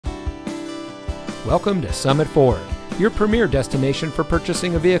Welcome to Summit Ford, your premier destination for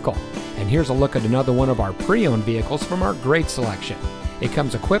purchasing a vehicle. And here's a look at another one of our pre-owned vehicles from our great selection. It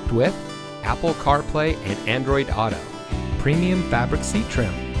comes equipped with Apple CarPlay and Android Auto, premium fabric seat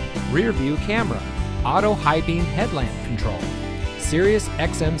trim, rear view camera, auto high beam headlamp control, Sirius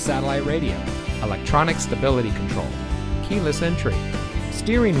XM satellite radio, electronic stability control, keyless entry,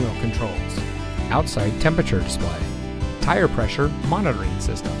 steering wheel controls, outside temperature display, tire pressure monitoring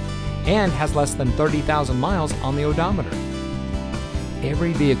system, and has less than 30,000 miles on the odometer.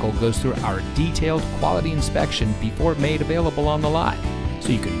 Every vehicle goes through our detailed quality inspection before made available on the lot, so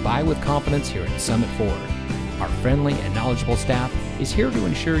you can buy with confidence here at Summit Ford. Our friendly and knowledgeable staff is here to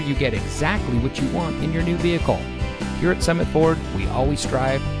ensure you get exactly what you want in your new vehicle. Here at Summit Ford, we always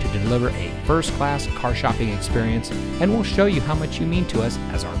strive to deliver a first-class car shopping experience, and we'll show you how much you mean to us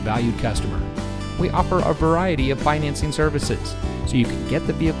as our valued customer. We offer a variety of financing services, so you can get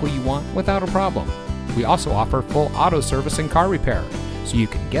the vehicle you want without a problem. We also offer full auto service and car repair, so you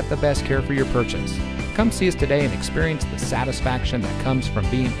can get the best care for your purchase. Come see us today and experience the satisfaction that comes from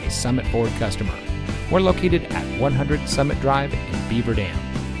being a Summit Ford customer. We're located at 100 Summit Drive in Beaver Dam.